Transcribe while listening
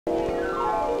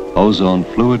Ozone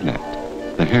Fluid Net,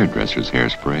 the hairdresser's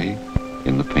hairspray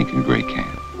in the pink and gray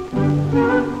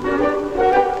can.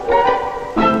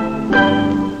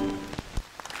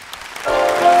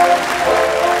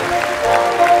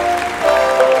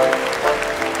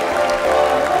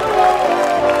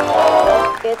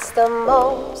 It's the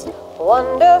most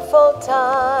wonderful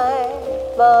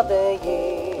time of the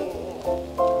year,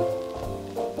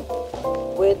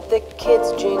 with the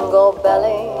kids jingle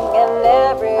belling and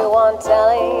everyone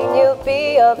telling you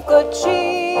be of good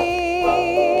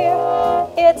cheer.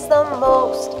 It's the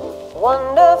most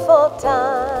wonderful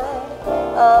time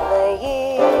of the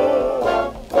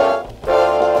year.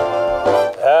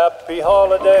 Happy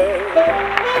holiday,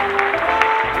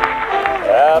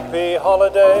 happy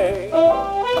holiday,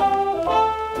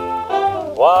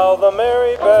 while the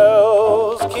merry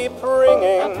bells keep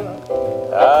ringing.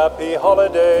 Happy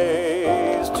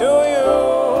holidays to you.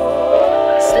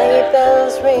 Sleigh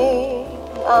bells ring,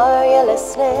 are you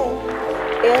listening?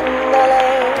 In the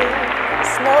lane,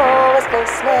 snow is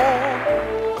glistening.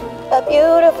 A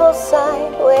beautiful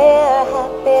sight, we're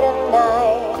happy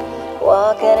tonight,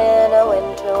 walking in a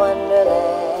winter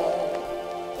wonderland.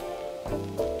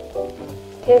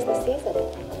 Here's the season.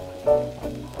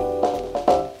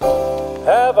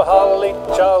 Have a holly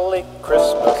jolly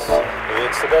Christmas,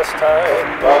 it's the best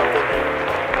time of the year.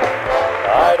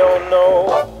 I don't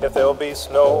know if there'll be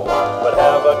snow, but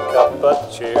have a cup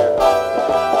of cheer.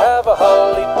 Have a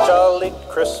holly jolly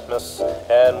Christmas,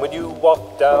 and when you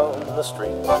walk down the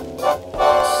street,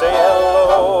 say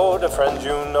hello to friends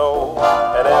you know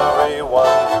and everyone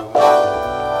you meet.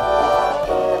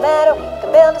 In the meadow we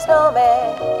can build a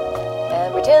snowman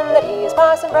and pretend that he is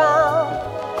Parson Brown.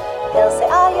 He'll say,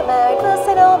 are you married? We'll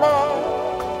say, no,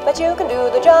 man, but you can do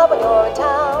the job when you're in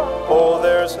town. Oh,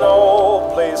 there's no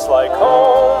place like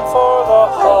home for the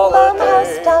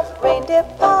holidays. House-top reindeer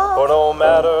paw. For no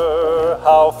matter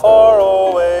how far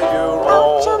away you roam,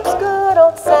 out jumps good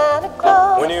old Santa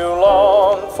Claus. when you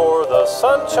long for the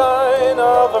sunshine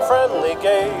of a friendly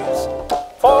gaze,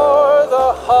 for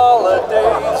the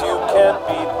holidays you can't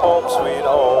beat home sweet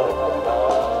home.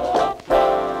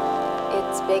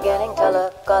 Beginning to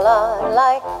look a lot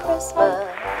like Christmas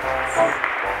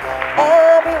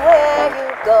everywhere you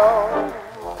go.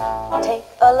 Take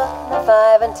a look at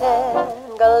 5 and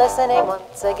 10, glistening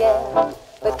once again,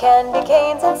 with candy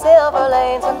canes and silver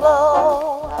lanes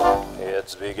aglow.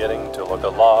 It's beginning to look a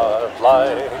lot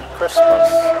like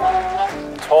Christmas,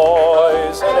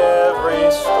 toys in every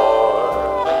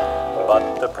store,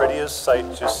 but the prettiest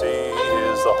sight you see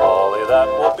is the holly that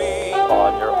will be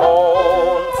on your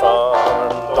own farm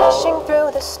door. Dashing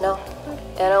through the snow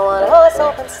in a one-horse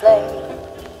open sleigh,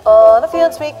 o'er the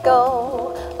fields we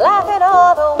go, laughing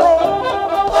all the way.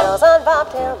 Bells on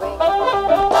bobtail ring,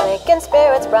 making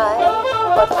spirits bright.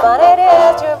 What fun it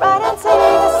is to ride and sing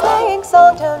a sleighing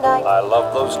song tonight. I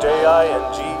love those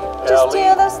J-I-N-G-L-E Just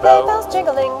hear those sleigh bells bells,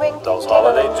 jingling, ring, those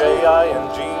holiday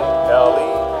J-I-N-G-L-E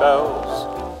bells,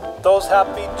 those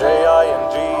happy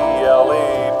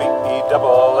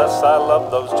J-I-N-G-L-E-B-E-double-S. I love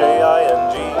those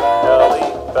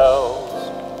J-I-N-G-L-E bells.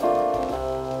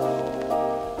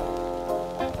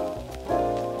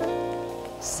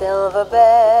 Silver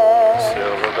bells,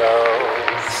 Silver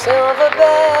bells, silver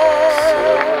bells,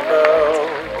 silver bells.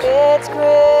 it's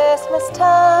Christmas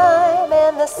time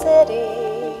in the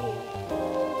city.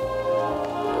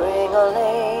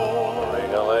 Ring-a-ling,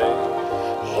 Ring-a-ling,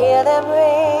 hear them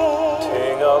ring.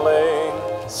 ting-a-ling,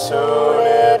 Soon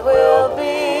it will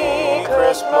be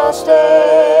Christmas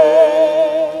Day.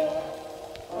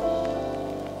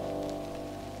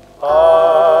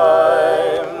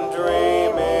 I'm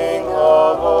dreaming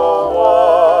of a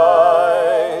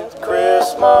white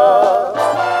Christmas,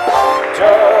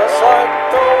 just like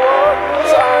the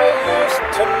ones I used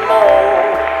to know,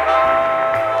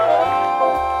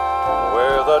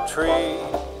 where the tree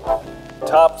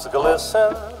tops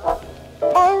glisten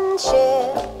And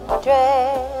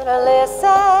children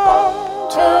listen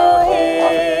to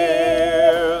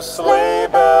hear sleigh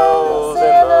bells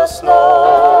in the snow.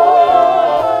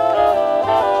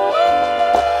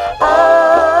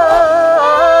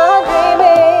 I'm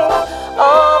dreaming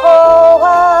of a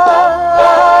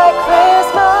white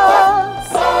Christmas.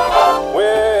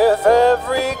 With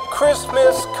every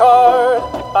Christmas card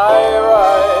I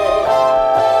write,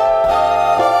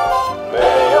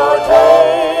 may your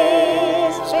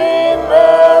days be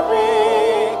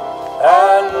merry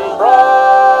and bright.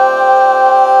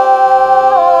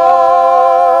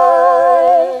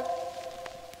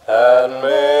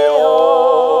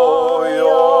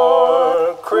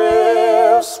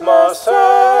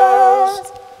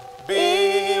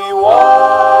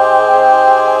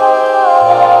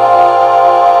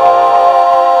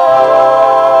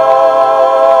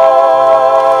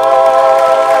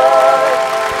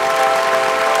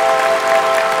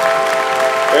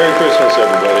 Merry Christmas,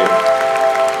 everybody.